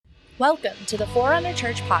Welcome to the Forerunner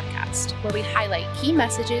Church podcast, where we highlight key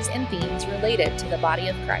messages and themes related to the body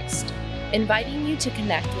of Christ, inviting you to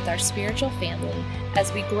connect with our spiritual family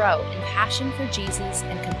as we grow in passion for Jesus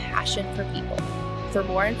and compassion for people. For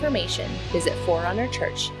more information, visit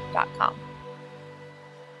forerunnerchurch.com.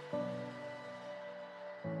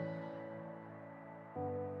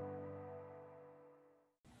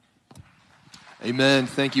 Amen.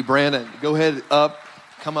 Thank you, Brandon. Go ahead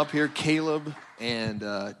come up here, Caleb and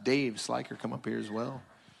Dave Sliker, come up here as well.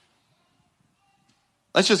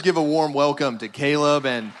 Let's just give a warm welcome to Caleb,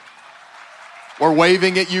 and we're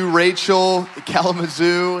waving at you, Rachel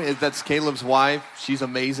Kalamazoo. That's Caleb's wife. She's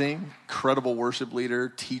amazing, incredible worship leader,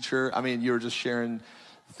 teacher. I mean, you were just sharing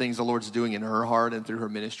the things the Lord's doing in her heart and through her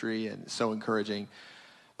ministry, and so encouraging.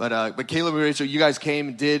 But Caleb and Rachel, you guys came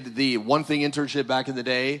and did the One Thing internship back in the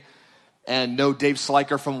day, and know Dave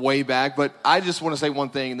Sliker from way back. But I just want to say one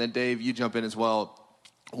thing, and then Dave, you jump in as well.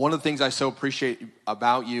 One of the things I so appreciate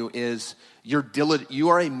about you is you're diligent. You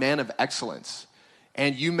are a man of excellence,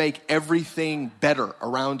 and you make everything better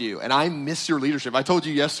around you. And I miss your leadership. I told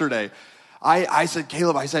you yesterday, I said,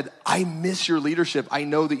 Caleb, I miss your leadership. I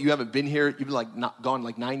know that you haven't been here. You've been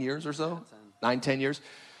gone 9 years or so, 10 years.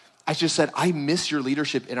 I just said, I miss your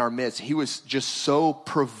leadership in our midst. He was just so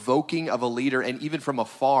provoking of a leader, and even from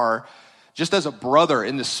afar, just as a brother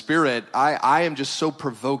in the spirit, I am just so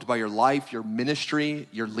provoked by your life, your ministry,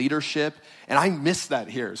 your leadership, and I miss that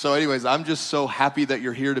here. So anyways, I'm just so happy that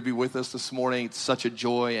you're here to be with us this morning. It's such a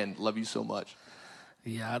joy, and love you so much.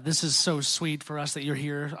 Yeah, this is so sweet for us that you're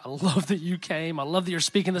here. I love that you came. I love that you're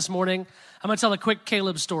speaking this morning. I'm going to tell a quick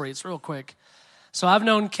Caleb story. It's real quick. So I've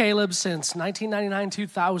known Caleb since 1999,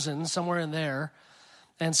 2000, somewhere in there.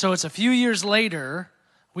 And so it's a few years later,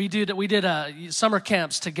 we did summer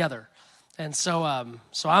camps together. And so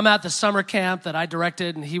I'm at the summer camp that I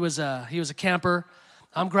directed, and he was a camper.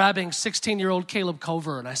 I'm grabbing 16-year-old Caleb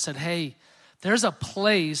Culver, and I said, hey, there's a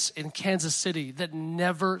place in Kansas City that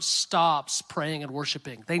never stops praying and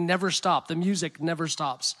worshiping. They never stop. The music never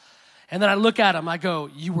stops. And then I look at him, I go,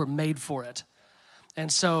 you were made for it.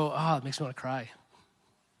 And so, it makes me want to cry.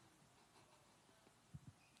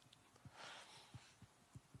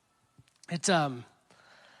 It's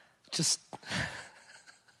just...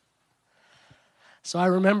 So I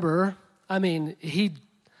remember, he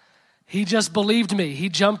just believed me. He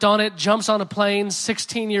jumped on it, jumps on a plane,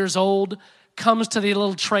 16 years old, comes to the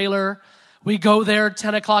little trailer. We go there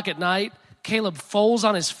 10 o'clock at night. Caleb falls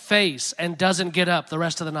on his face and doesn't get up the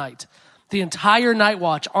rest of the night. The entire night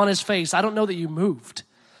watch on his face. I don't know that you moved.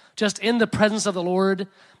 Just in the presence of the Lord,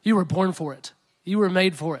 you were born for it. You were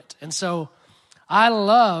made for it. And so I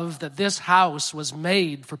love that this house was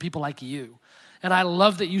made for people like you. And I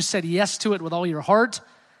love that you said yes to it with all your heart.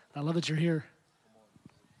 I love that you're here.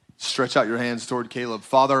 Stretch out your hands toward Caleb.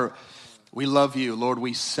 Father, we love you. Lord,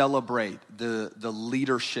 we celebrate the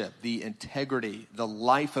leadership, the integrity, the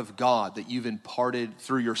life of God that you've imparted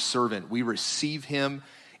through your servant. We receive him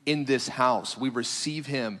in this house. We receive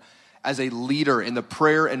him as a leader in the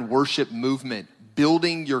prayer and worship movement,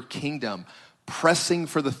 building your kingdom, pressing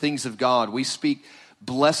for the things of God. We speak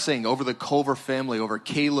blessing over the Culver family, over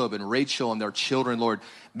Caleb and Rachel and their children, Lord.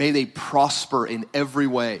 May they prosper in every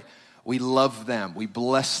way. We love them. We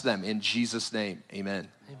bless them in Jesus' name. Amen.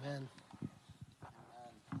 Amen.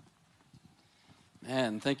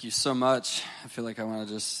 Man, thank you so much. I feel like I want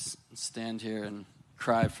to just stand here and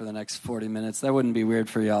cry for the next 40 minutes. That wouldn't be weird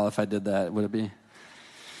for y'all if I did that, would it be?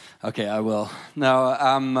 Okay, I will. No,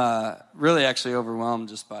 I'm really actually overwhelmed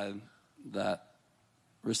just by that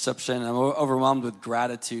reception. I'm overwhelmed with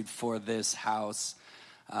gratitude for this house.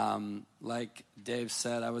 Like Dave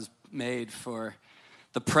said, I was made for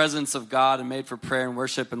the presence of God and made for prayer and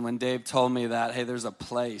worship. And when Dave told me that, hey, there's a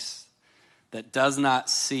place that does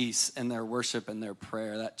not cease in their worship and their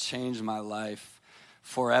prayer, that changed my life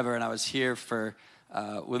forever. And I was here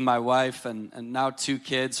with my wife and now 2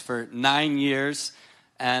 kids for 9 years.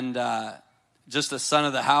 And just a son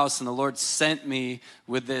of the house, and the Lord sent me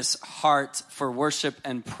with this heart for worship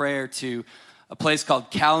and prayer to a place called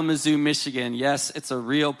Kalamazoo, Michigan. Yes, it's a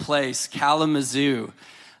real place, Kalamazoo.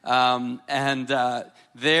 There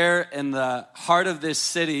in the heart of this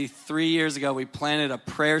city, 3 years ago, we planted a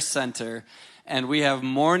prayer center, and we have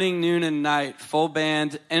morning, noon, and night full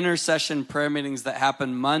band intercession prayer meetings that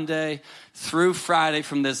happen Monday through Friday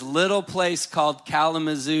from this little place called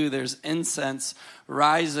Kalamazoo. There's incense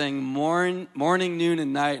rising morning, noon,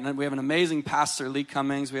 and night. And we have an amazing pastor, Lee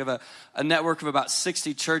Cummings. We have a network of about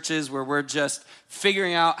 60 churches where we're just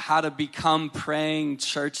figuring out how to become praying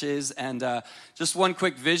churches. And just one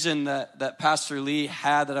quick vision that Pastor Lee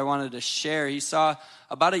had that I wanted to share. He saw,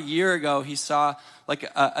 about a year ago, he saw like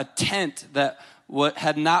a tent that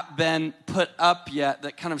had not been put up yet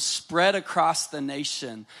that kind of spread across the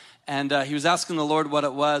nation. And he was asking the Lord what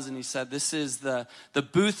it was, and he said, this is the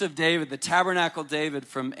booth of David, the tabernacle David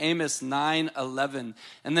from Amos 9:11.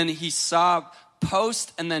 And then he saw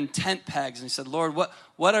post and then tent pegs, and he said, Lord,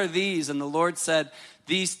 what are these? And the Lord said,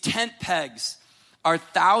 these tent pegs are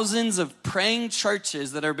thousands of praying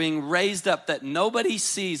churches that are being raised up that nobody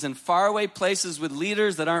sees in faraway places with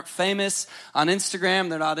leaders that aren't famous on Instagram.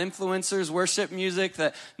 They're not influencers, worship music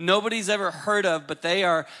that nobody's ever heard of, but they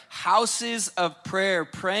are houses of prayer,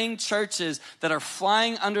 praying churches that are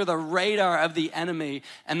flying under the radar of the enemy.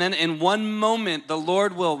 And then in one moment, the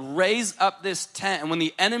Lord will raise up this tent. And when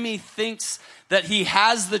the enemy thinks that he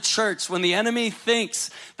has the church, when the enemy thinks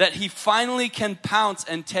that he finally can pounce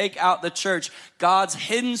and take out the church, God's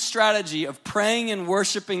hidden strategy of praying and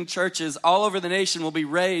worshiping churches all over the nation will be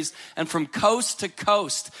raised. And from coast to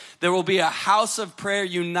coast, there will be a house of prayer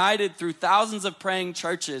united through thousands of praying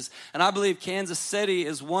churches. And I believe Kansas City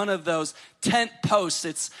is one of those tent posts.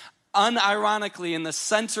 It's unironically in the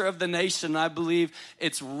center of the nation. I believe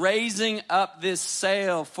it's raising up this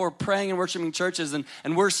sail for praying and worshiping churches. And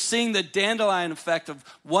we're seeing the dandelion effect of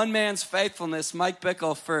one man's faithfulness, Mike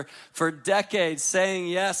Bickle, for decades saying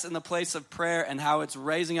yes in the place of prayer, and how it's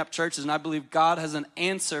raising up churches. And I believe God has an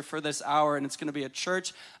answer for this hour, and it's going to be a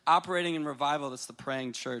church operating in revival. That's the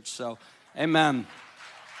praying church. So amen.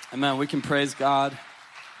 Amen. We can praise God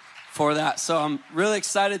for that. So I'm really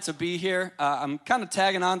excited to be here. I'm kind of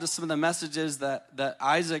tagging on to some of the messages that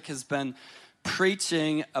Isaac has been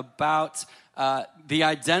preaching about the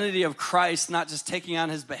identity of Christ, not just taking on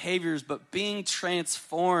his behaviors, but being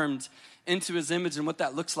transformed into his image and what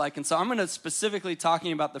that looks like. And so I'm going to specifically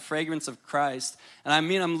talking about the fragrance of Christ. And I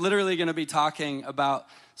mean, I'm literally going to be talking about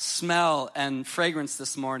smell and fragrance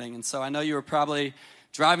this morning. And so I know you were probably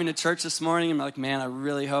driving to church this morning and I'm like, man, I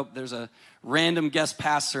really hope there's a random guest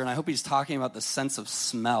pastor, and I hope he's talking about the sense of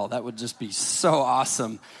smell. That would just be so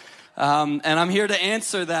awesome. And I'm here to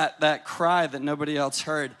answer that cry that nobody else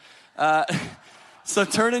heard. So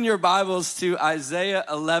turn in your Bibles to Isaiah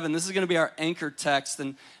 11. This is going to be our anchor text,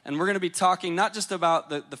 and we're going to be talking not just about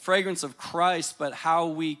the fragrance of Christ, but how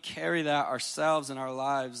we carry that ourselves in our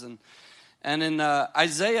lives. And in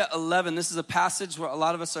Isaiah 11, this is a passage where a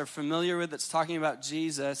lot of us are familiar with. It's talking about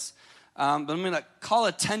Jesus. But I'm going to call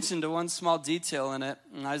attention to one small detail in it.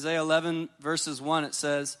 In Isaiah 11, verses 1, it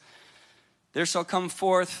says, there shall come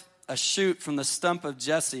forth a shoot from the stump of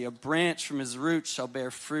Jesse, a branch from his roots shall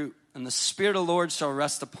bear fruit. And the Spirit of the Lord shall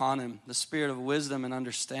rest upon him, the Spirit of wisdom and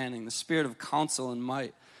understanding, the Spirit of counsel and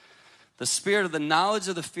might, the Spirit of the knowledge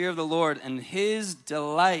of the fear of the Lord, and his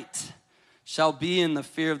delight shall be in the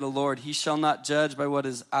fear of the Lord. He shall not judge by what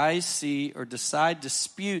his eyes see, or decide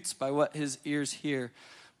disputes by what his ears hear.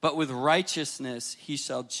 But with righteousness he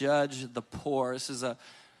shall judge the poor. This is a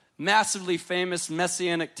massively famous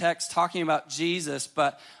messianic text talking about Jesus,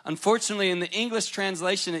 but unfortunately in the English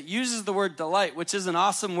translation it uses the word delight, which is an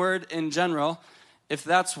awesome word in general, if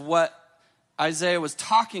that's what Isaiah was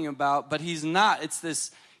talking about, but he's not. It's this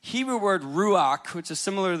Hebrew word ruach, which is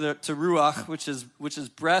similar to ruach, which is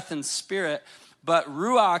breath and spirit, but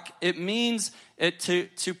ruach, it means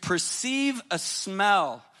to perceive a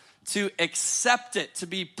smell, to accept it, to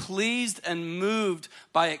be pleased and moved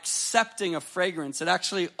by accepting a fragrance. It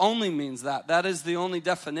actually only means that. That is the only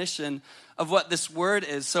definition of what this word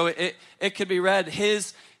is. So it could be read,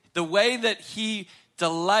 the way that he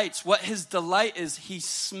delights, what his delight is, he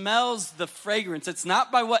smells the fragrance. It's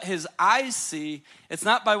not by what his eyes see, it's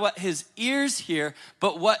not by what his ears hear,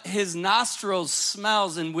 but what his nostrils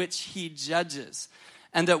smells, in which he judges.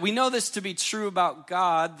 And that we know this to be true about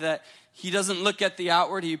God, that he doesn't look at the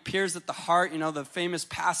outward, he peers at the heart. You know, the famous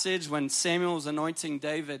passage when Samuel was anointing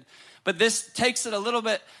David. But this takes it a little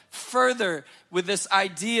bit further with this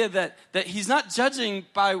idea that he's not judging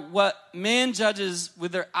by what man judges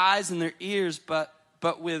with their eyes and their ears, but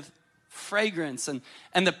with fragrance.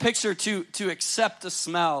 And the picture to accept a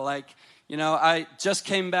smell. Like, you know, I just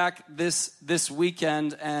came back this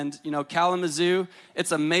weekend, and, you know, Kalamazoo,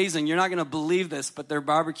 it's amazing. You're not going to believe this, but their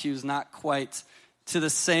barbecue is not quite to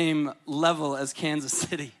the same level as Kansas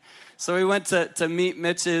City. So we went to meet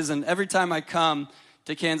Mitch's, and every time I come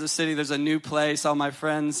to Kansas City, there's a new place. All my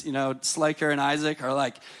friends, you know, Slaker and Isaac are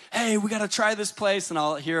like, hey, we got to try this place, and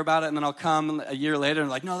I'll hear about it, and then I'll come a year later and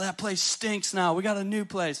like, no, that place stinks now. We got a new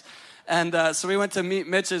place. And so we went to meet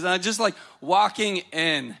Mitch's, and I just like walking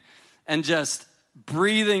in and just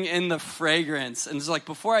breathing in the fragrance. And it's like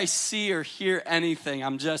before I see or hear anything,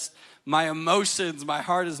 my emotions, my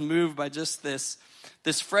heart is moved by just this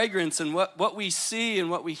fragrance. And what we see and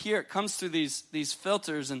what we hear, it comes through these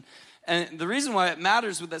filters. And the reason why it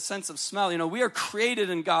matters with that sense of smell, we are created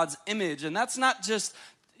in God's image. And that's not just,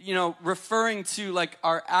 referring to like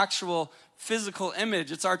our actual physical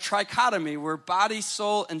image. It's our trichotomy. We're body,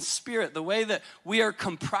 soul, and spirit. The way that we are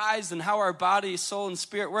comprised and how our body, soul, and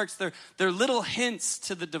spirit works, they're little hints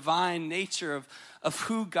to the divine nature of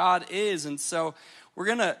who God is. And so we're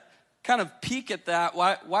going to kind of peek at that,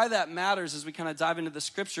 why that matters as we kind of dive into the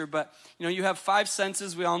scripture. But, you have 5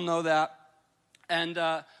 senses. We all know that. And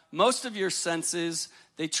most of your senses,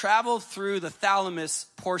 they travel through the thalamus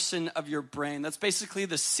portion of your brain. That's basically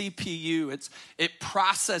the CPU. It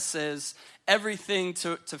processes everything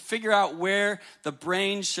to figure out where the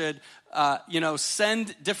brain should,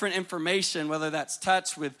 send different information, whether that's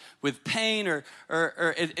touch with pain or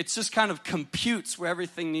it's just kind of computes where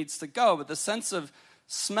everything needs to go. But the sense of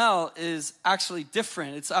smell is actually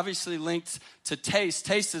different. It's obviously linked to taste.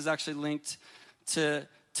 Taste is actually linked to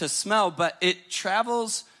smell, but it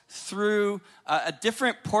travels through a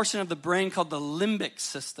different portion of the brain called the limbic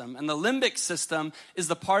system. And the limbic system is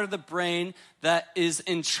the part of the brain that is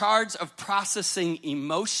in charge of processing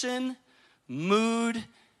emotion, mood,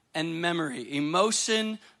 and memory.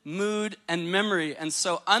 Emotion, mood, and memory. And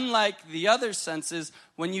so unlike the other senses,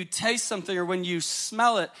 when you taste something or when you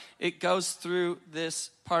smell it, it goes through this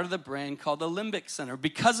part of the brain called the limbic center.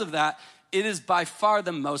 Because of that, it is by far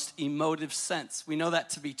the most emotive sense. We know that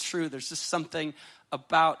to be true. There's just something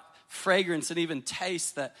about fragrance and even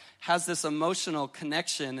taste that has this emotional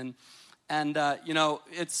connection. And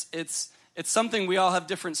it's something we all have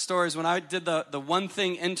different stories. When I did the One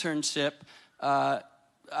Thing internship, I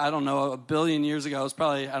don't know, a billion years ago, it was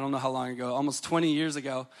probably, I don't know how long ago, almost 20 years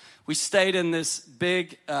ago, we stayed in this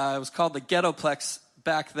big, it was called the Ghettoplex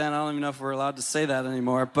back then. I don't even know if we're allowed to say that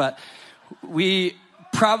anymore, but we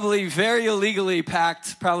probably very illegally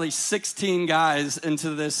packed probably 16 guys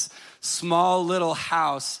into this small little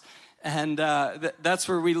house, and that's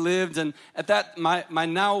where we lived. And at that, my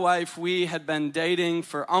now wife, we had been dating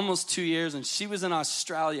for almost 2 years, and she was in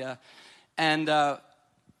Australia, and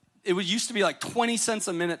it used to be like 20 cents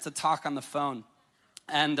a minute to talk on the phone,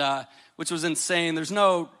 and which was insane. There's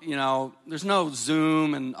no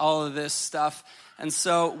Zoom and all of this stuff, and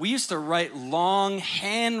so we used to write long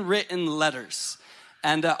handwritten letters.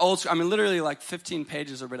 And literally like 15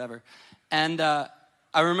 pages or whatever. And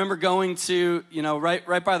I remember going to,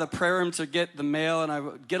 right by the prayer room to get the mail, and I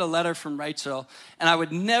would get a letter from Rachel, and I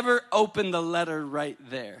would never open the letter right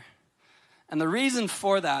there. And the reason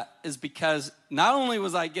for that is because not only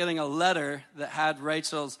was I getting a letter that had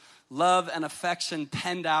Rachel's love and affection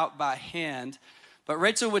penned out by hand, but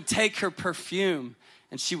Rachel would take her perfume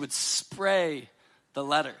and she would spray the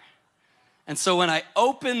letter. And so when I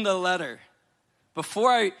opened the letter,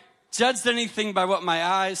 before I judged anything by what my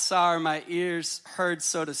eyes saw or my ears heard,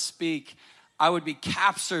 so to speak, I would be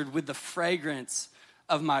captured with the fragrance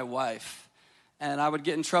of my wife. And I would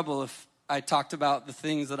get in trouble if I talked about the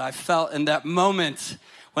things that I felt in that moment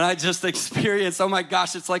when I just experienced, oh my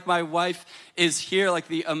gosh, it's like my wife is here, like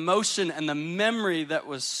the emotion and the memory that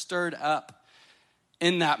was stirred up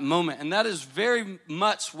in that moment. And that is very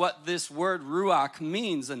much what this word ruach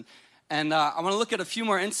means. And I want to look at a few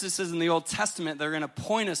more instances in the Old Testament that are going to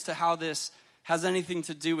point us to how this has anything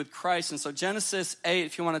to do with Christ. And so Genesis 8,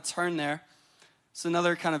 if you want to turn there, it's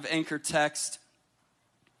another kind of anchor text.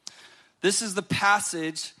 This is the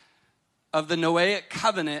passage of the Noahic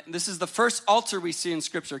covenant. This is the first altar we see in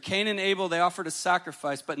Scripture. Cain and Abel, they offered a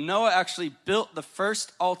sacrifice, but Noah actually built the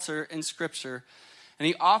first altar in Scripture. And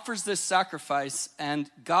he offers this sacrifice, and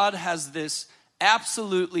God has this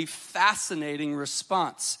absolutely fascinating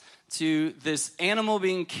response to this animal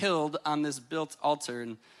being killed on this built altar.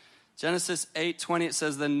 In Genesis 8:20, it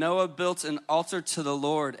says, "Then Noah built an altar to the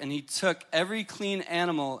Lord, and he took every clean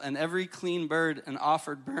animal and every clean bird and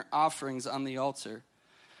offered burnt offerings on the altar.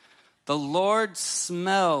 The Lord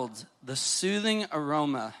smelled the soothing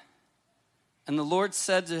aroma, and the Lord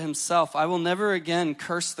said to himself, I will never again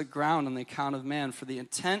curse the ground on the account of man, for the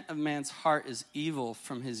intent of man's heart is evil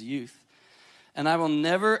from his youth. And I will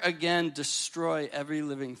never again destroy every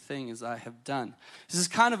living thing as I have done." This is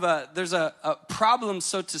kind of there's a problem,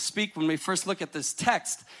 so to speak, when we first look at this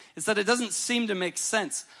text, is that it doesn't seem to make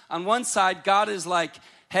sense. On one side, God is like,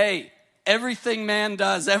 hey, everything man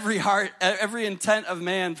does, every intent of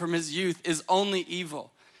man from his youth is only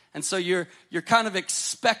evil. And so you're kind of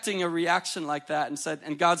expecting a reaction like that,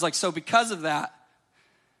 and God's like, so because of that,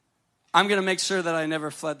 I'm going to make sure that I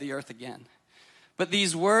never fled the earth again. But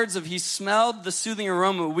these words of he smelled the soothing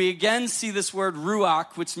aroma, we again see this word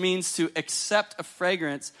ruach, which means to accept a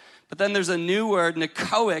fragrance. But then there's a new word,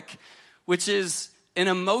 nekoic, which is an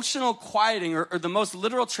emotional quieting, or the most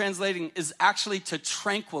literal translating is actually to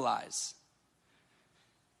tranquilize,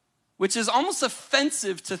 which is almost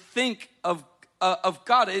offensive to think of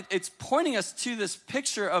God. It's pointing us to this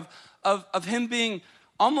picture of him being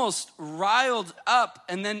almost riled up,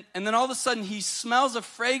 and then all of a sudden he smells a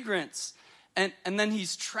fragrance, and then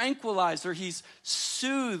he's tranquilized, or he's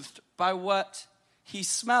soothed by what he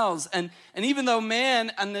smells. And even though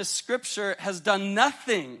man in this scripture has done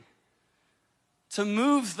nothing to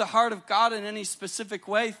move the heart of God in any specific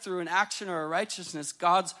way through an action or a righteousness,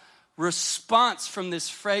 God's response from this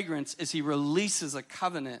fragrance is he releases a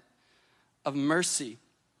covenant of mercy.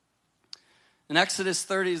 In Exodus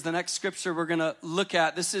 30 is the next scripture we're going to look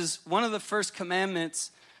at. This is one of the first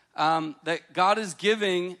commandments that God is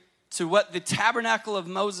giving to what the tabernacle of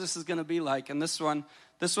Moses is going to be like. And this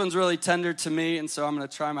one's really tender to me, and so I'm going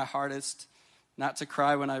to try my hardest not to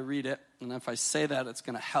cry when I read it. And if I say that, it's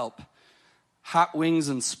going to help. Hot wings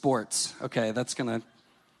and sports. Okay, that's going to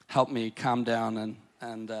help me calm down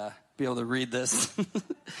and be able to read this.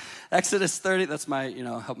 Exodus 30, that's my,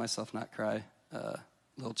 help myself not cry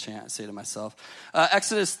little chant I say to myself.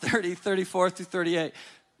 Exodus 30, 34 through 38.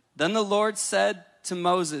 Then the Lord said to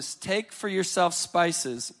Moses, take for yourself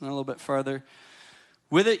spices, and a little bit further.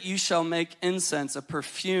 With it you shall make incense, a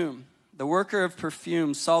perfume. The worker of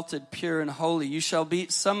perfume, salted, pure, and holy. You shall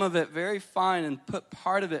beat some of it very fine and put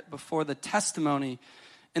part of it before the testimony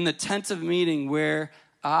in the tent of meeting where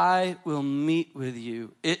I will meet with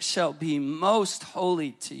you. It shall be most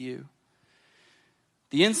holy to you.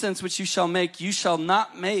 The incense which you shall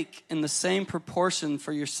not make in the same proportion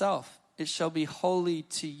for yourself. It shall be holy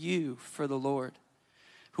to you for the Lord.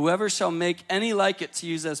 Whoever shall make any like it to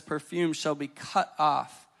use as perfume shall be cut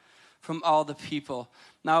off from all the people.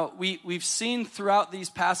 Now, we've seen throughout these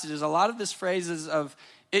passages, a lot of this phrases of,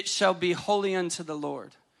 it shall be holy unto the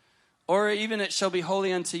Lord, or even it shall be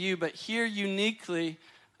holy unto you. But here uniquely,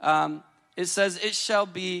 it says, it shall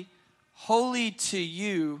be holy to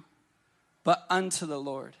you, but unto the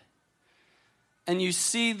Lord. And you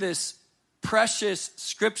see this precious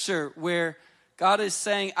scripture where God is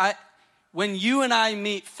saying, when you and I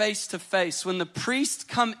meet face to face, when the priests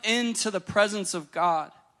come into the presence of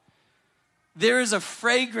God, there is a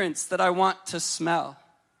fragrance that I want to smell.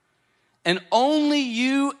 And only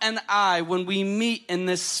you and I, when we meet in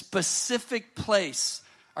this specific place,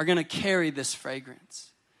 are going to carry this fragrance.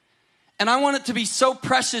 And I want it to be so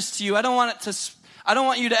precious to you. I don't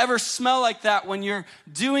want you to ever smell like that when you're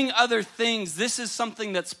doing other things. This is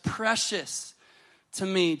something that's precious to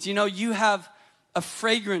me. Do you know you have a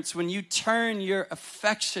fragrance when you turn your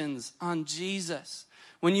affections on Jesus?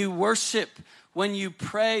 When you worship, when you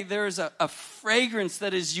pray, there is a fragrance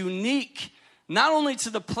that is unique, not only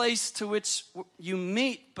to the place to which you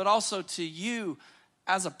meet, but also to you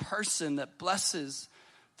as a person that blesses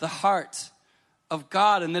the heart of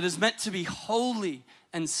God and that is meant to be holy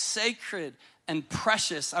and sacred and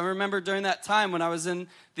precious. I remember during that time when I was in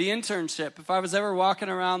the internship, if I was ever walking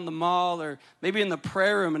around the mall or maybe in the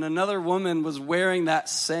prayer room and another woman was wearing that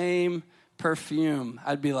same perfume,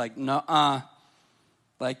 I'd be like, nuh-uh.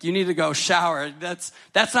 Like, you need to go shower. That's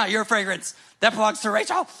not your fragrance. That belongs to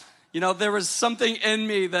Rachel. There was something in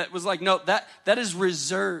me that was like, no, that is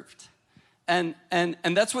reserved. And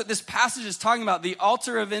that's what this passage is talking about. The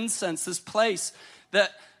altar of incense, this place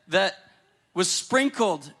that was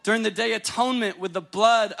sprinkled during the Day of Atonement with the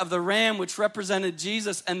blood of the ram, which represented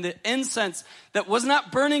Jesus, and the incense that was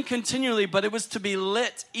not burning continually, but it was to be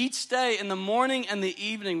lit each day in the morning and the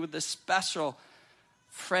evening with this special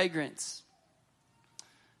fragrance.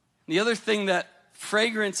 The other thing that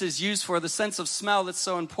fragrance is used for, the sense of smell that's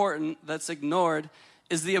so important, that's ignored,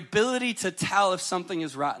 is the ability to tell if something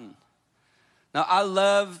is rotten. Now, I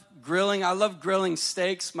love grilling. I love grilling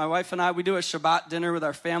steaks. My wife and I, we do a Shabbat dinner with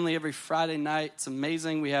our family every Friday night. It's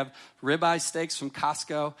amazing. We have ribeye steaks from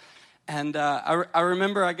Costco. And I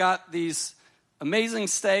remember I got these amazing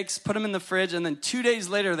steaks, put them in the fridge, and then 2 days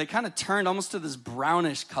later, they kind of turned almost to this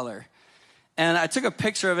brownish color. And I took a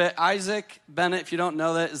picture of it. Isaac Bennett, if you don't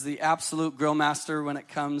know that, is the absolute grill master when it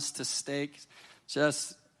comes to steak. He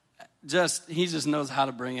just knows how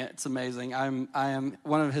to bring it. It's amazing. I am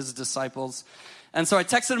one of his disciples. And so I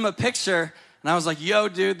texted him a picture, and I was like, yo,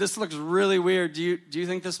 dude, this looks really weird. Do you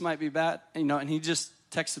think this might be bad? And he just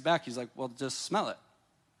texted back. He's like, well, just smell it.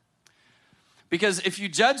 Because if you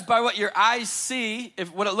judge by what your eyes see,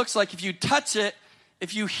 what it looks like, if you touch it,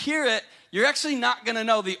 if you hear it, you're actually not going to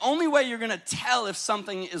know. The only way you're going to tell if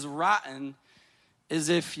something is rotten is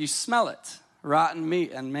if you smell it. Rotten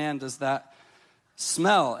meat, and man, does that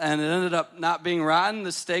smell. And it ended up not being rotten.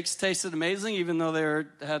 The steaks tasted amazing, even though they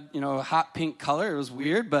had a hot pink color. It was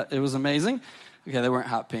weird, but it was amazing. Okay, they weren't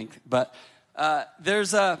hot pink, but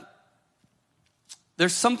there's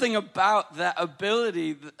something about that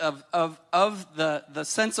ability of the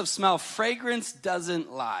sense of smell. Fragrance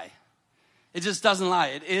doesn't lie. It just doesn't lie.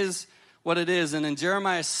 It is what it is. And in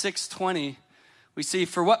Jeremiah 6:20, we see,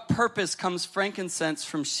 for what purpose comes frankincense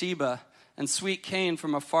from Sheba and sweet cane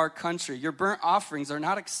from a far country? Your burnt offerings are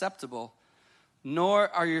not acceptable, nor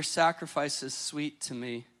are your sacrifices sweet to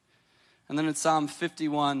me. And then in Psalm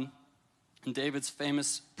 51, in David's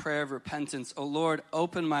famous prayer of repentance, O Lord,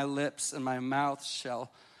 open my lips, and my mouth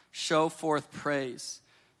shall show forth praise.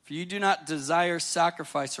 For you do not desire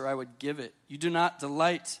sacrifice, or I would give it. You do not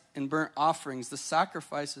delight in burnt offerings. The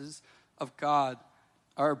sacrifices of God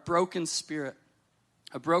are a broken spirit,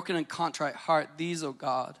 a broken and contrite heart. These, O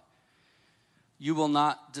God, you will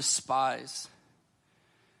not despise.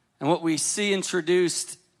 And what we see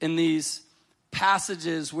introduced in these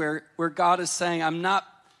passages where God is saying, I'm not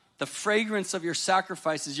the fragrance of your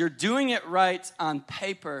sacrifices. You're doing it right on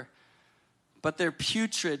paper, but they're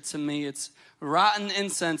putrid to me. It's rotten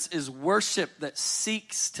incense is worship that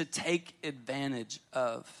seeks to take advantage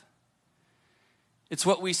of. It's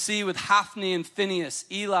what we see with Hophni and Phinehas,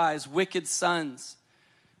 Eli's wicked sons,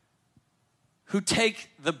 who take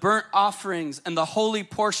the burnt offerings and the holy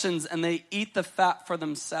portions and they eat the fat for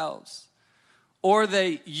themselves. Or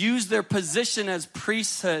they use their position as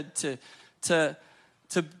priesthood to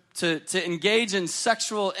engage in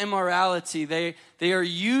sexual immorality. They are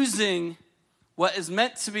using what is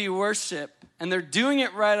meant to be worship, and they're doing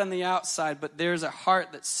it right on the outside, but there's a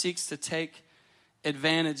heart that seeks to take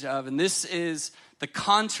advantage of. And this is the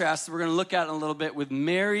contrast that we're going to look at in a little bit with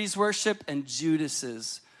Mary's worship and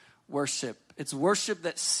Judas's worship. It's worship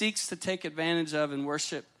that seeks to take advantage of and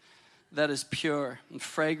worship that is pure, and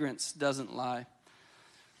fragrance doesn't lie.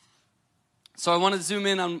 So I want to zoom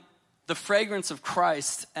in on the fragrance of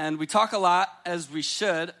Christ, and we talk a lot, as we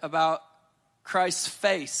should, about Christ's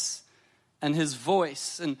face and his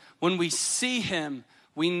voice. And when we see him,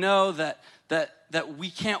 we know that we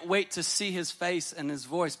can't wait to see his face and his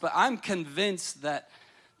voice. But I'm convinced that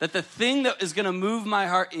the thing that is going to move my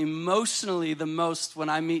heart emotionally the most when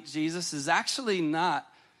I meet Jesus is actually not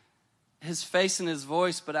his face and his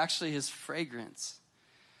voice, but actually his fragrance.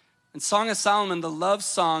 In Song of Solomon, the love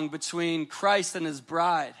song between Christ and his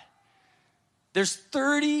bride, there's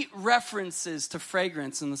 30 references to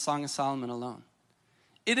fragrance in the Song of Solomon alone.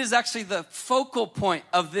 It is actually the focal point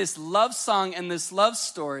of this love song and this love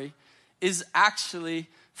story is actually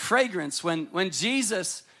fragrance. When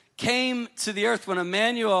Jesus came to the earth, when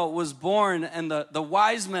Emmanuel was born and the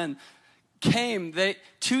wise men came,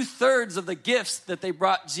 2/3 of the gifts that they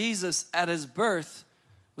brought Jesus at his birth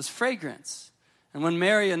was fragrance. And when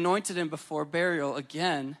Mary anointed him before burial,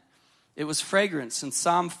 again, it was fragrance. In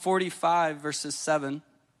Psalm 45, verses 7,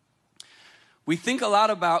 we think a lot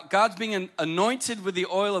about God's being anointed with the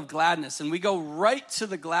oil of gladness, and we go right to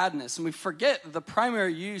the gladness, and we forget that the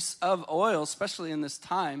primary use of oil, especially in this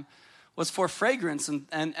time, was for fragrance,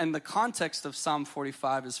 and the context of Psalm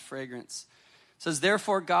 45 is fragrance. It says,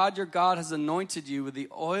 therefore God, your God, has anointed you with the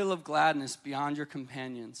oil of gladness beyond your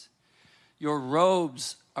companions. Your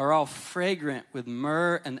robes are all fragrant with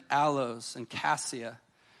myrrh and aloes and cassia.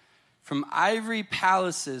 From ivory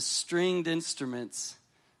palaces, stringed instruments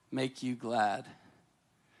make you glad.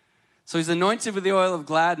 So he's anointed with the oil of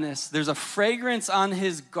gladness. There's a fragrance on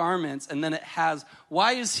his garments, and then it has,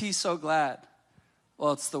 why is he so glad?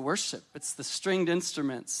 Well, it's the worship. It's the stringed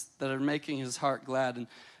instruments that are making his heart glad. And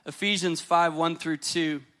Ephesians 5,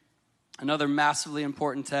 1-2, another massively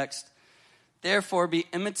important text. Therefore, be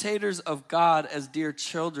imitators of God as dear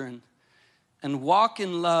children, and walk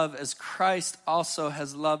in love as Christ also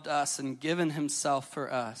has loved us and given himself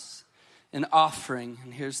for us, an offering,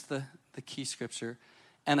 and here's the key scripture,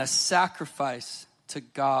 and a sacrifice to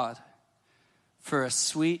God for a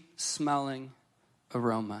sweet-smelling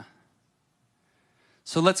aroma.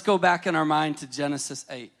 So let's go back in our mind to Genesis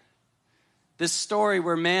 8. This story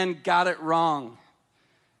where man got it wrong,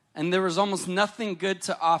 and there was almost nothing good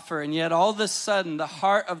to offer, and yet all of a sudden the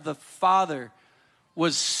heart of the Father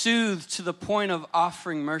was soothed to the point of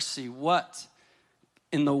offering mercy. What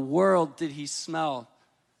in the world did he smell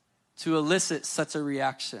to elicit such a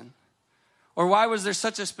reaction? Or why was there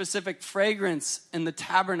such a specific fragrance in the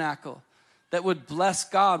tabernacle that would bless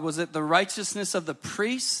God? Was it the righteousness of the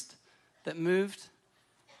priest that moved?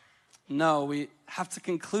 No, we have to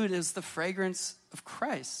conclude it's the fragrance of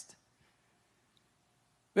Christ.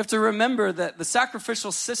 We have to remember that the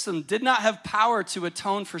sacrificial system did not have power to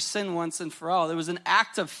atone for sin once and for all. It was an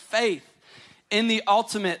act of faith in the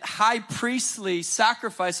ultimate high priestly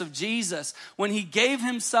sacrifice of Jesus when he gave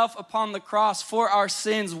himself upon the cross for our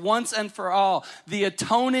sins once and for all, the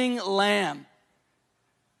atoning lamb.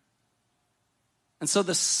 And so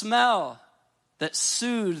the smell that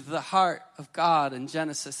soothed the heart of God in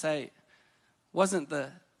Genesis 8 wasn't the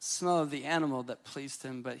smell of the animal that pleased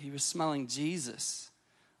him, but he was smelling Jesus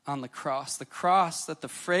on the cross that the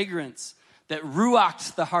fragrance that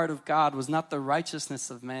ruached the heart of God was not the righteousness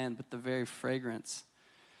of man, but the very fragrance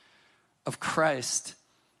of Christ.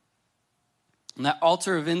 And that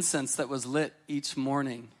altar of incense that was lit each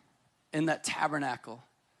morning in that tabernacle,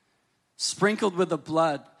 sprinkled with the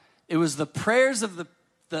blood, it was the prayers of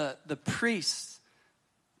the priests,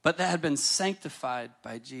 but that had been sanctified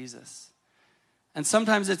by Jesus. And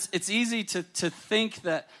sometimes it's easy to think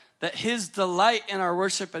that his delight in our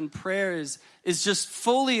worship and prayer is just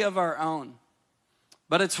fully of our own.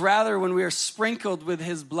 But it's rather when we are sprinkled with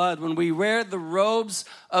his blood, when we wear the robes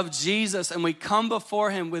of Jesus and we come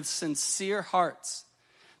before him with sincere hearts,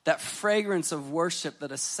 that fragrance of worship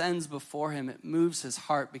that ascends before him, it moves his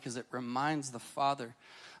heart because it reminds the Father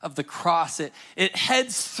of the cross. It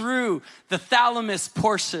heads through the thalamus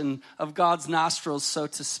portion of God's nostrils, so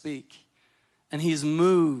to speak. And he's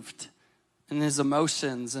moved in his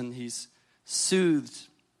emotions and he's soothed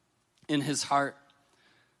in his heart.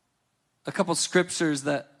 A couple scriptures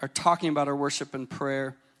that are talking about our worship and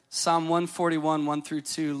prayer. Psalm 141,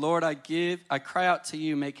 1-2. Lord, I cry out to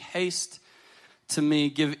you, make haste to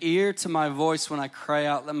me. Give ear to my voice when I cry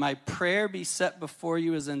out. Let my prayer be set before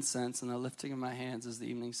you as incense, and the lifting of my hands as the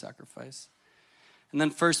evening sacrifice. And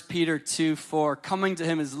then 1 Peter 2:4, coming to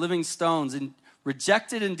him as living stones, and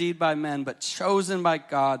rejected indeed by men, but chosen by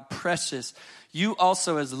God, precious. You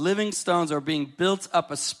also as living stones are being built up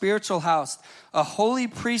a spiritual house, a holy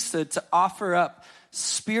priesthood to offer up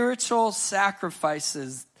spiritual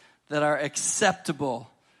sacrifices that are acceptable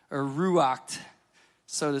or ruach,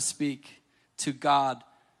 so to speak, to God.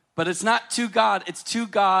 But it's not to God, it's to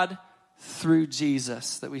God through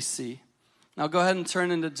Jesus that we see. Now go ahead and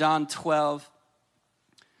turn into John 12.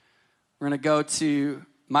 We're going to go to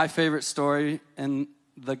my favorite story in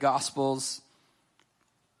the Gospels,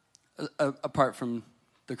 apart from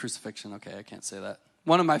the crucifixion. Okay, I can't say that.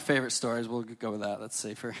 One of my favorite stories, we'll go with that. That's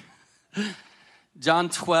safer. John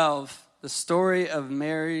 12, the story of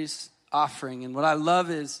Mary's offering. And what I love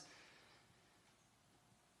is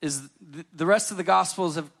the rest of the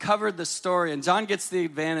Gospels have covered the story. And John gets the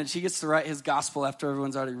advantage. He gets to write his Gospel after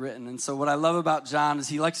everyone's already written. And so what I love about John is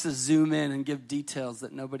he likes to zoom in and give details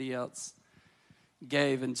that nobody else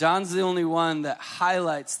gave. And John's the only one that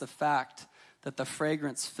highlights the fact that the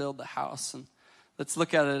fragrance filled the house. And let's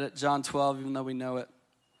look at it at John 12, even though we know it.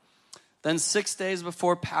 Then 6 days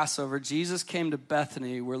before Passover, Jesus came to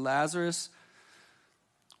Bethany, where Lazarus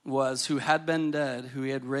was, who had been dead, who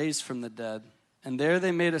he had raised from the dead. And there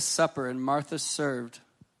they made a supper, and Martha served.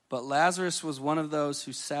 But Lazarus was one of those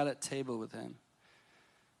who sat at table with him.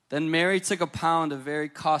 Then Mary took a pound of very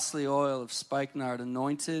costly oil of spikenard,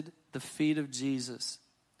 anointed the feet of Jesus,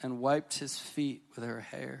 and wiped his feet with her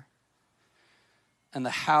hair. And the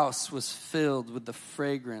house was filled with the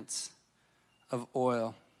fragrance of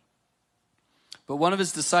oil. But one of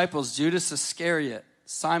his disciples, Judas Iscariot,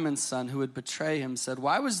 Simon's son, who would betray him, said,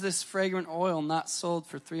 why was this fragrant oil not sold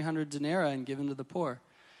for 300 denarii and given to the poor?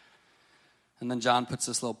 And then John puts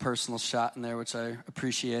this little personal shot in there, which I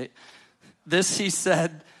appreciate. This he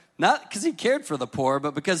said, not because he cared for the poor,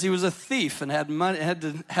 but because he was a thief and had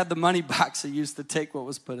the money box he used to take what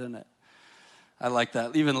was put in it. I like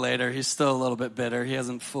that. Even later, he's still a little bit bitter. He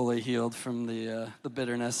hasn't fully healed from the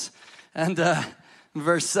bitterness. And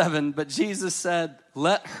verse 7, but Jesus said,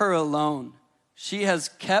 let her alone. She has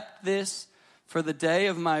kept this for the day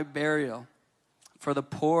of my burial. For the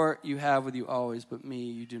poor you have with you always, but me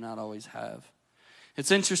you do not always have.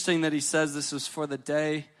 It's interesting that he says this was for the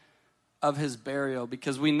day of his burial,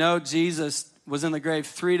 because we know Jesus was in the grave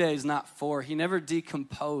 3 days, not 4. He never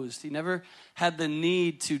decomposed. He never had the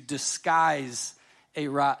need to disguise a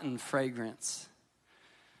rotten fragrance.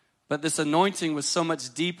 But this anointing was so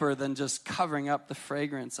much deeper than just covering up the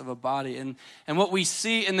fragrance of a body. And what we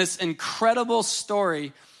see in this incredible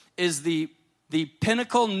story is the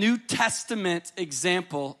pinnacle New Testament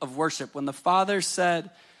example of worship. When the Father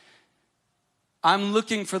said, I'm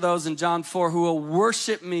looking for those in John 4 who will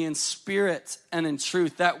worship me in spirit and in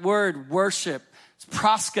truth. That word worship, it's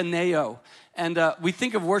proskuneo. And we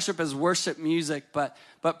think of worship as worship music, but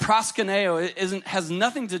proskuneo has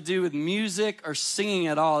nothing to do with music or singing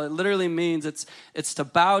at all. It literally means it's to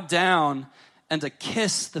bow down and to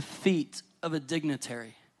kiss the feet of a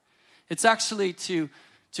dignitary. It's actually to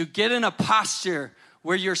get in a posture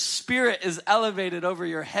where your spirit is elevated over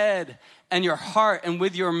your head and your heart, and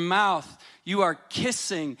with your mouth, you are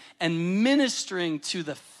kissing and ministering to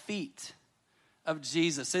the feet of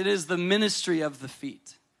Jesus. It is the ministry of the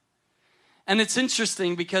feet. And it's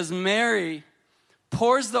interesting because Mary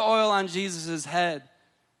pours the oil on Jesus' head,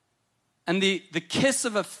 and the kiss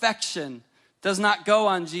of affection does not go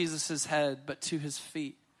on Jesus' head, but to his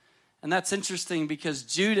feet. And that's interesting because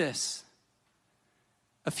Judas,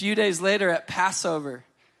 a few days later at Passover,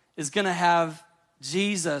 is going to have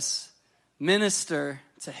Jesus minister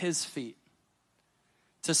to his feet,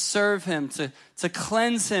 to serve him, to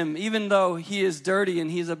cleanse him, even though he is dirty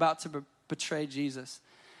and he's about to betray Jesus.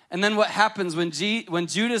 And then what happens when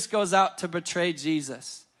Judas goes out to betray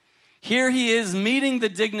Jesus? Here he is meeting the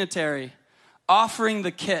dignitary, offering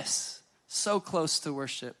the kiss, so close to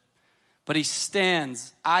worship. But he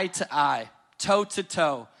stands eye to eye, toe to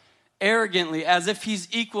toe, arrogantly, as if he's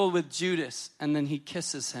equal with Judas, and then he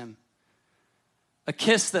kisses him. A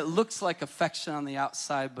kiss that looks like affection on the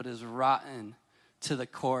outside, but is rotten to the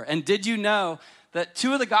core. And did you know that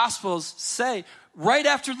 2 of the Gospels say, right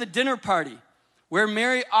after the dinner party, where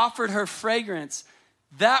Mary offered her fragrance,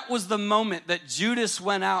 that was the moment that Judas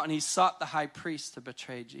went out and he sought the high priest to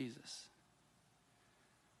betray Jesus.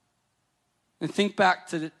 And think back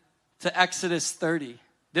to Exodus 30.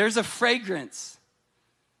 There's a fragrance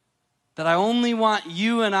that I only want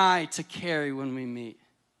you and I to carry when we meet.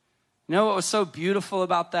 You know what was so beautiful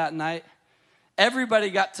about that night? Everybody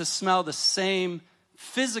got to smell the same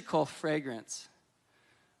physical fragrance.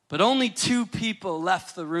 But only 2 people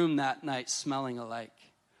left the room that night smelling alike.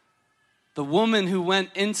 The woman who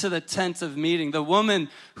went into the tent of meeting, the woman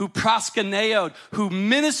who proskuneoed, who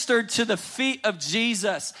ministered to the feet of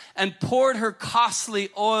Jesus and poured her costly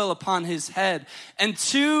oil upon his head. And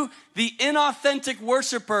 2, the inauthentic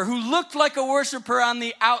worshiper who looked like a worshiper on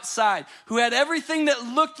the outside, who had everything that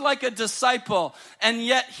looked like a disciple, and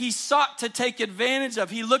yet he sought to take advantage of.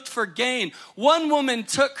 He looked for gain. One woman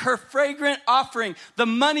took her fragrant offering, the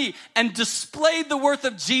money, and displayed the worth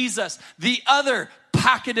of Jesus. The other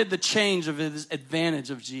pocketed the change of his advantage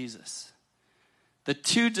of Jesus. The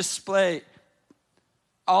 2 display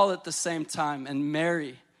all at the same time, and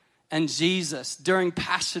Mary and Jesus during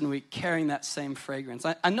Passion Week carrying that same fragrance.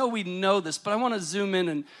 I know we know this, but I want to zoom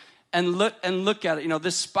in and look at it. You know,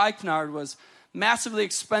 this spikenard was massively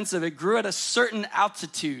expensive. It grew at a certain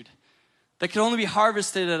altitude that could only be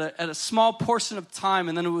harvested at a small portion of time,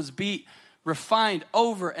 and then it was refined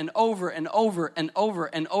over and over and over and over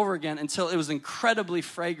and over again until it was incredibly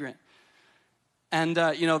fragrant. And,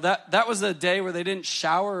 that was a day where they didn't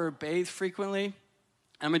shower or bathe frequently.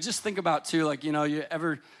 I mean, just think about, too, like, you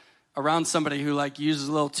ever around somebody who, like, uses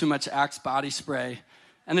a little too much Axe body spray.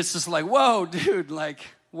 And it's just like, whoa, dude, like,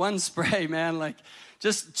 one spray, man. Like,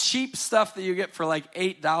 just cheap stuff that you get for, like,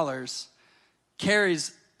 $8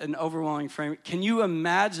 carries an overwhelming fragrance. Can you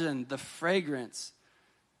imagine the fragrance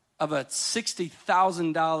of a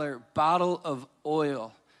 $60,000 bottle of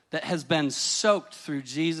oil that has been soaked through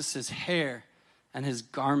Jesus' hair and his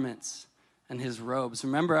garments and his robes?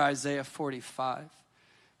 Remember Isaiah 45.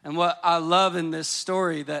 And what I love in this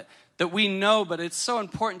story that we know, but it's so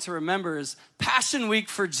important to remember, is Passion Week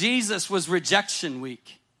for Jesus was rejection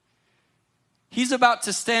week. He's about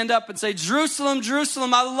to stand up and say, Jerusalem,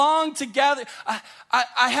 Jerusalem, I long to gather.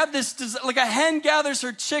 I have this, like a hen gathers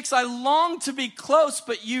her chicks. I long to be close,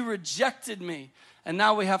 but you rejected me. And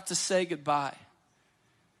now we have to say goodbye.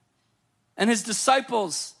 And his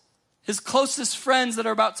disciples, his closest friends that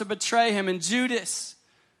are about to betray him, and Judas,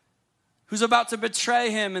 who's about to betray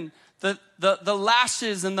him, and the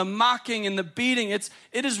lashes and the mocking and the beating. It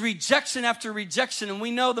is rejection after rejection. And we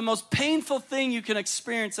know the most painful thing you can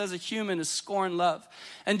experience as a human is scorn love.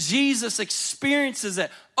 And Jesus experiences it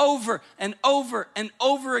over and over and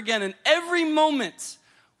over again. And every moment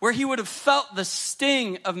where he would have felt the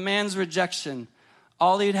sting of man's rejection,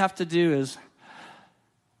 all he'd have to do is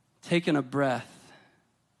take in a breath,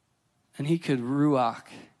 and he could ruach.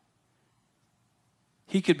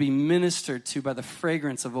 He could be ministered to by the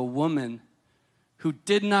fragrance of a woman who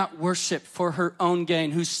did not worship for her own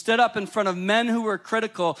gain, who stood up in front of men who were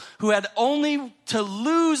critical, who had only to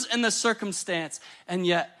lose in the circumstance, and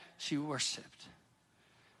yet she worshiped.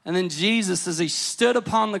 And then Jesus, as he stood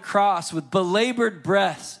upon the cross with belabored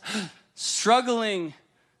breaths, struggling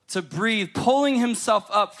to breathe, pulling himself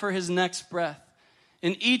up for his next breath.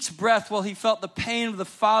 In each breath, while he felt the pain of the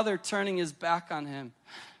Father turning his back on him,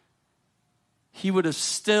 he would have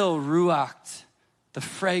still ruached the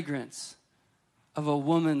fragrance of a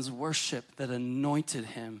woman's worship that anointed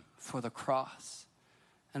him for the cross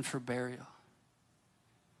and for burial.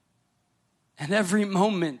 And every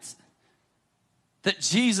moment that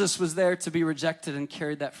Jesus was there to be rejected and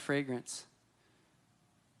carried that fragrance,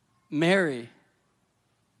 Mary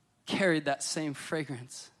carried that same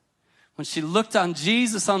fragrance. When she looked on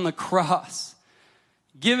Jesus on the cross,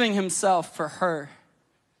 giving himself for her,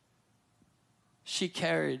 she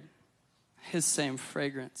carried his same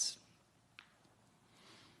fragrance.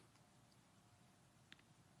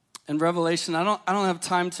 In Revelation, I don't have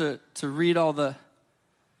time to read all the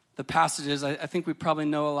passages. I think we probably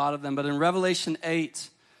know a lot of them. But in Revelation 8,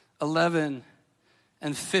 11,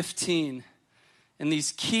 and 15, in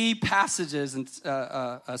these key passages, and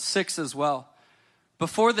 6 as well,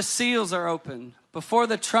 before the seals are opened, before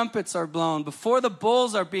the trumpets are blown, before the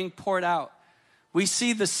bowls are being poured out, we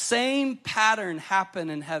see the same pattern happen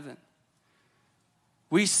in heaven.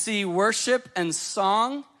 We see worship and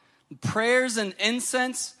song, prayers and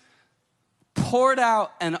incense poured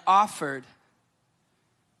out and offered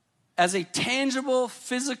as a tangible,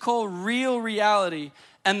 physical, real reality.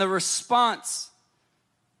 And the response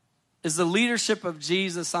is the leadership of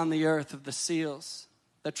Jesus on the earth, of the seals,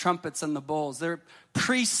 the trumpets, and the bowls. They're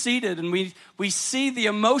preceded, and we see the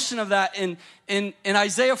emotion of that in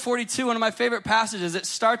Isaiah 42, one of my favorite passages. It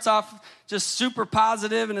starts off just super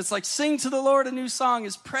positive, and it's like, sing to the Lord a new song,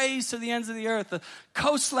 his praise to the ends of the earth, the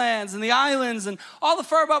coastlands and the islands and all the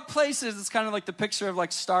far about places. It's kind of like the picture of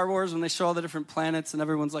like Star Wars when they show all the different planets and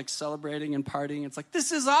everyone's like celebrating and partying. It's like,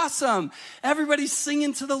 this is awesome. Everybody's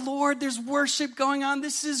singing to the Lord. There's worship going on.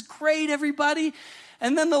 This is great, everybody.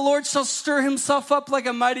 And then the Lord shall stir himself up like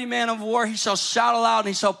a mighty man of war. He shall shout aloud and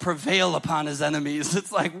he shall prevail upon his enemies.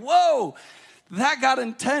 It's like, whoa, that got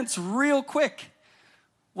intense real quick.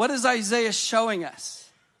 What is Isaiah showing us?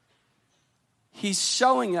 He's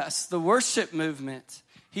showing us the worship movement.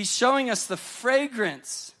 He's showing us the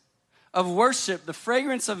fragrance of worship, the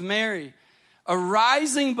fragrance of Mary,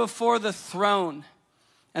 arising before the throne.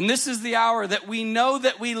 And this is the hour that we know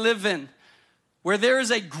that we live in, where there is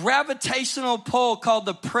a gravitational pull called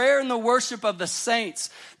the prayer and the worship of the saints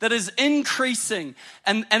that is increasing,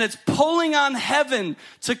 and it's pulling on heaven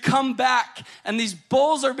to come back. And these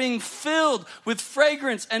bowls are being filled with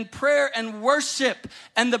fragrance and prayer and worship.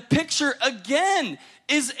 And the picture again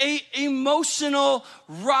is a emotional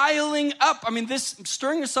riling up. I mean, this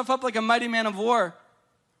stirring yourself up like a mighty man of war.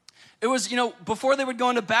 It was, before they would go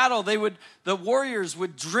into battle, the warriors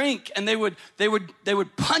would drink, and they would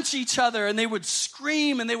punch each other, and they would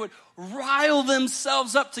scream, and they would rile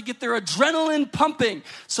themselves up to get their adrenaline pumping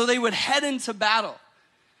so they would head into battle.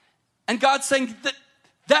 And God's saying,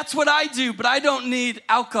 that's what I do, but I don't need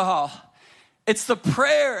alcohol. It's the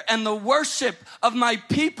prayer and the worship of my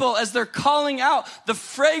people as they're calling out. The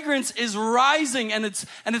fragrance is rising, and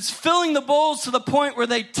it's filling the bowls to the point where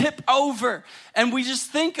they tip over. And we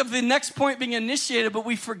just think of the next point being initiated, but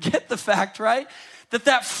we forget the fact, right?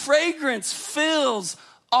 That fragrance fills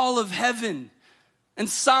all of heaven. In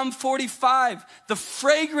Psalm 45, the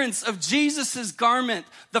fragrance of Jesus' garment.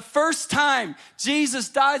 The first time Jesus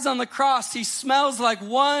dies on the cross, he smells like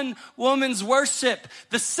one woman's worship.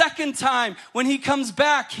 The second time, when he comes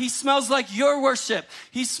back, he smells like your worship.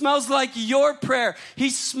 He smells like your prayer. He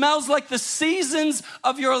smells like the seasons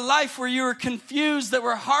of your life where you were confused, that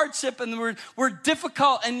were hardship and were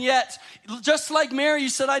difficult. And yet, just like Mary, you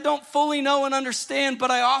said, I don't fully know and understand,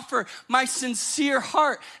 but I offer my sincere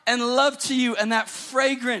heart and love to you. And that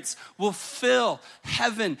fragrance will fill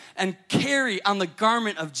heaven and carry on the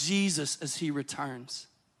garment of Jesus as he returns.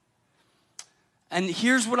 And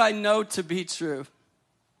here's what I know to be true.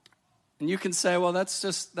 And you can say, well, that's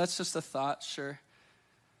just a thought, sure.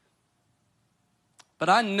 But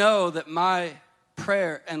I know that my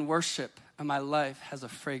prayer and worship and my life has a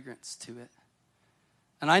fragrance to it.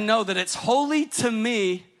 And I know that it's holy to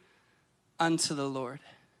me unto the Lord.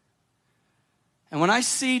 And when I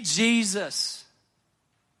see Jesus,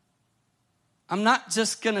 I'm not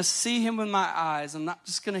just going to see him with my eyes. I'm not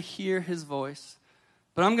just going to hear his voice.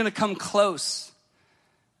 But I'm going to come close.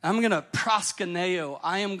 I'm going to proskuneo.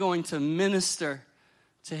 I am going to minister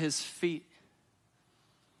to his feet.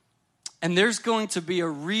 And there's going to be a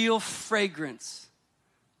real fragrance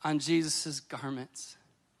on Jesus' garments.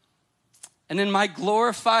 And in my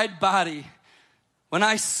glorified body, when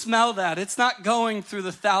I smell that, it's not going through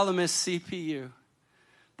the thalamus CPU,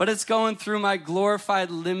 but it's going through my glorified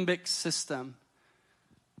limbic system,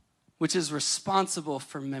 which is responsible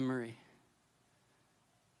for memory.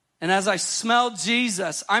 And as I smell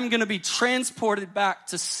Jesus, I'm going to be transported back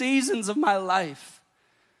to seasons of my life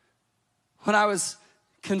when I was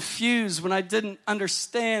confused, when I didn't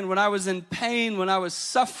understand, when I was in pain, when I was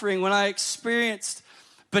suffering, when I experienced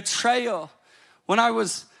betrayal, when I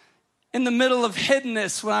was in the middle of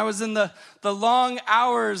hiddenness, when I was in the long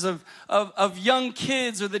hours of young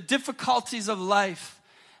kids or the difficulties of life.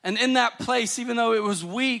 And in that place, even though it was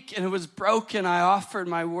weak and it was broken, I offered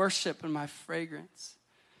my worship and my fragrance.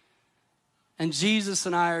 And Jesus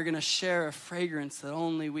and I are going to share a fragrance that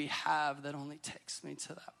only we have, that only takes me to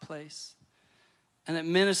that place. And it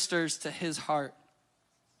ministers to his heart.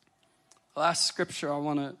 The last scripture I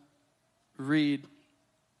want to read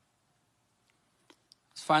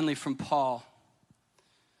is finally from Paul,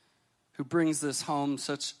 who brings this home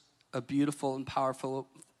such a beautiful and powerful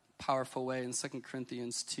way in 2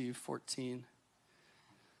 Corinthians 2:14.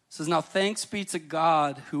 It says, "Now thanks be to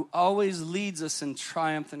God who always leads us in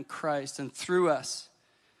triumph in Christ, and through us,"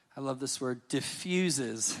 I love this word,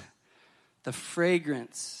 "diffuses the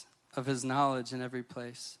fragrance of his knowledge in every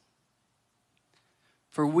place.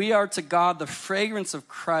 For we are to God the fragrance of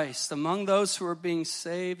Christ among those who are being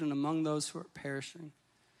saved and among those who are perishing.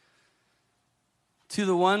 To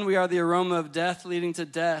the one we are the aroma of death leading to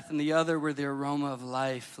death, and the other we're the aroma of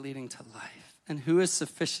life leading to life. And who is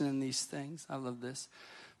sufficient in these things?" I love this.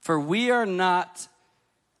 "For we are not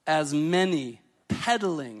as many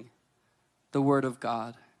peddling the word of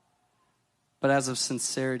God, but as of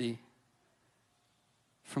sincerity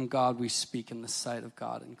from God we speak in the sight of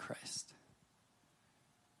God in Christ."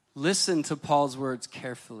 Listen to Paul's words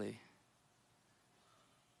carefully.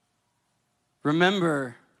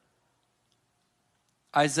 Remember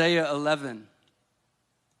Isaiah 11.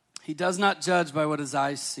 He does not judge by what his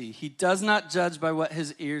eyes see. He does not judge by what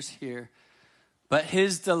his ears hear. But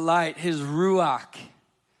his delight, his ruach,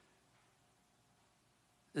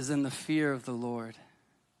 is in the fear of the Lord.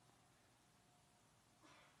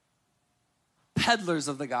 Peddlers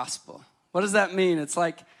of the gospel. What does that mean? It's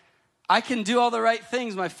like, I can do all the right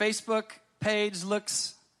things. My Facebook page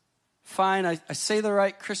looks fine. I say the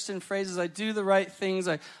right Christian phrases. I do the right things.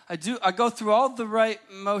 I go through all the right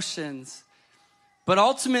motions. But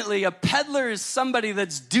ultimately, a peddler is somebody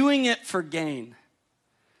that's doing it for gain.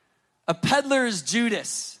 A peddler is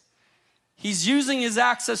Judas. He's using his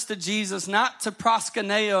access to Jesus not to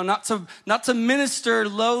proskuneo, not to minister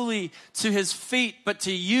lowly to his feet, but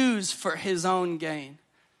to use for his own gain.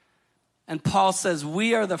 And Paul says,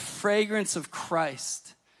 we are the fragrance of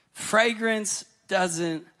Christ. Fragrance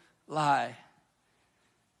doesn't lie.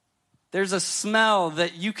 There's a smell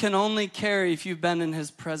that you can only carry if you've been in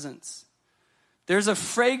his presence. There's a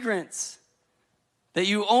fragrance that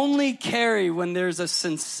you only carry when there's a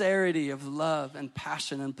sincerity of love and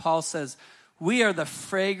passion. And Paul says, we are the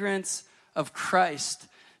fragrance of Christ,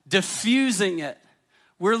 diffusing it.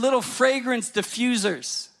 We're little fragrance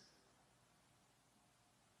diffusers.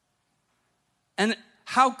 And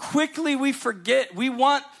how quickly we forget. We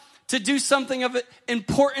want to do something of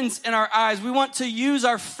importance in our eyes. We want to use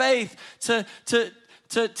our faith to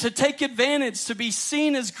take advantage, to be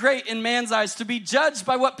seen as great in man's eyes, to be judged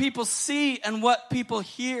by what people see and what people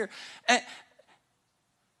hear.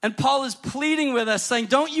 And Paul is pleading with us, saying,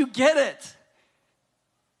 don't you get it?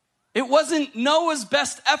 It wasn't Noah's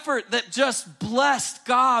best effort that just blessed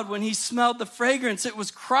God when he smelled the fragrance. It was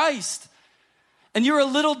Christ. And you're a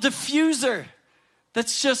little diffuser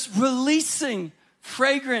that's just releasing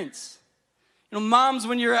fragrance. You know, moms,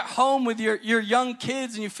 when you're at home with your young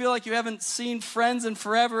kids and you feel like you haven't seen friends in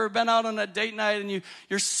forever or been out on a date night and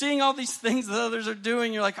you're seeing all these things that others are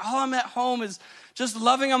doing, you're like, all I'm at home is just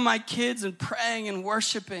loving on my kids and praying and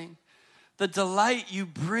worshiping. The delight you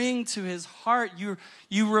bring to his heart,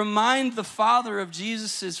 you remind the Father of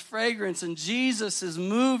Jesus' fragrance, and Jesus is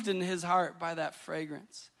moved in his heart by that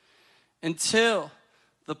fragrance until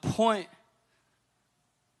the point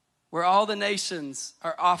where all the nations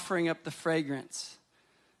are offering up the fragrance,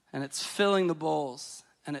 and it's filling the bowls,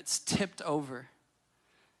 and it's tipped over.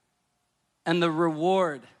 And the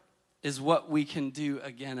reward is what we can do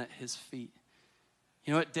again at his feet.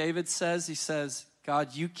 You know what David says? He says,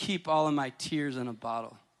 God, you keep all of my tears in a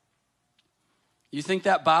bottle. You think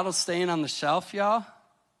that bottle's staying on the shelf, y'all?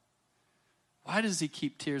 Why does he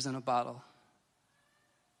keep tears in a bottle?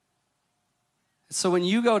 So when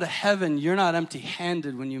you go to heaven, you're not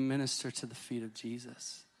empty-handed when you minister to the feet of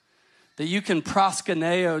Jesus. That you can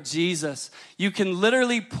proskuneo Jesus. You can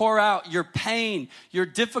literally pour out your pain, your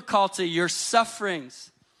difficulty, your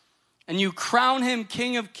sufferings. And you crown him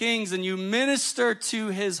King of Kings, and you minister to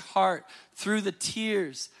his heart through the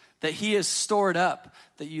tears that he has stored up,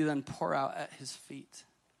 that you then pour out at his feet.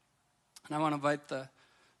 And I want to invite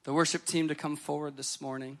the worship team to come forward this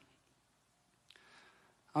morning.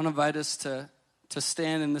 I want to invite us to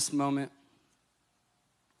stand in this moment.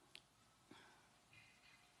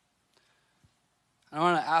 I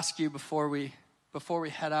want to ask you before we before we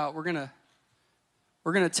head out, we're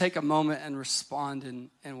gonna take a moment and respond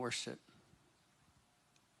in worship.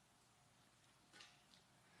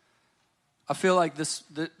 I feel like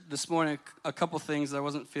this morning, a couple things that I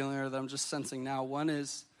wasn't feeling or that I'm just sensing now. One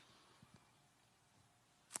is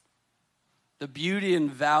the beauty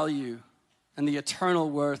and value and the eternal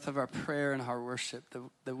worth of our prayer and our worship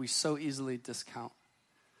that we so easily discount.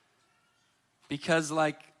 Because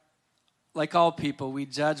like all people, we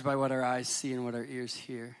judge by what our eyes see and what our ears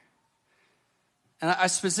hear. And I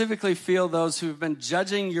specifically feel those who've been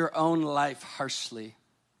judging your own life harshly,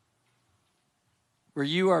 where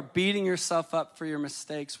you are beating yourself up for your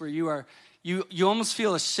mistakes, where you almost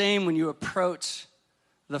feel ashamed when you approach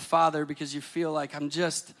the Father because you feel like I'm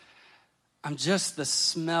just the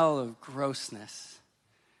smell of grossness.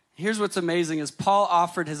 Here's what's amazing is Paul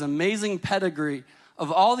offered his amazing pedigree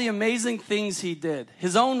of all the amazing things he did,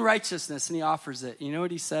 his own righteousness, and he offers it. You know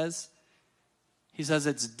what he says? He says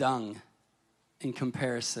it's dung in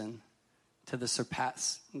comparison to the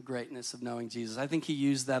surpassing greatness of knowing Jesus. I think he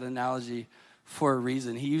used that analogy for a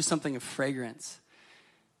reason. He used something of fragrance.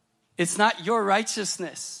 It's not your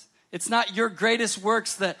righteousness. It's not your greatest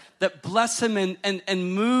works that bless him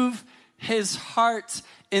and move his heart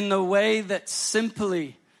in the way that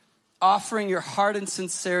simply offering your heart in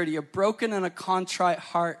sincerity, a broken and a contrite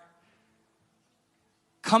heart,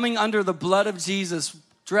 coming under the blood of Jesus,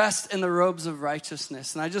 dressed in the robes of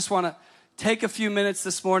righteousness. And I just want to take a few minutes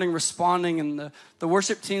this morning responding, and the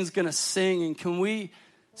worship team's going to sing. And can we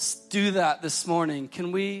do that this morning?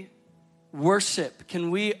 Can we worship? Can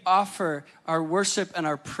we offer our worship and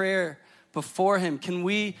our prayer before him? Can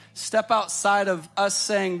we step outside of us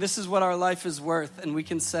saying, this is what our life is worth, and we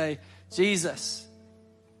can say, Jesus,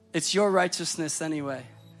 it's your righteousness anyway.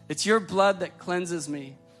 It's your blood that cleanses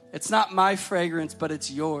me. It's not my fragrance, but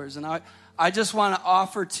it's yours. And I just want to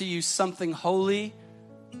offer to you something holy,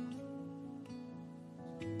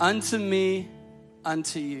 unto me,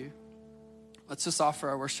 unto you. Let's just offer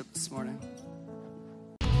our worship this morning.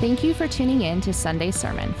 Thank you for tuning in to Sunday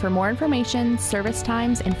Sermon. For more information, service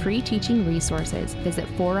times, and free teaching resources, visit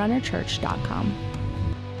forerunnerchurch.com.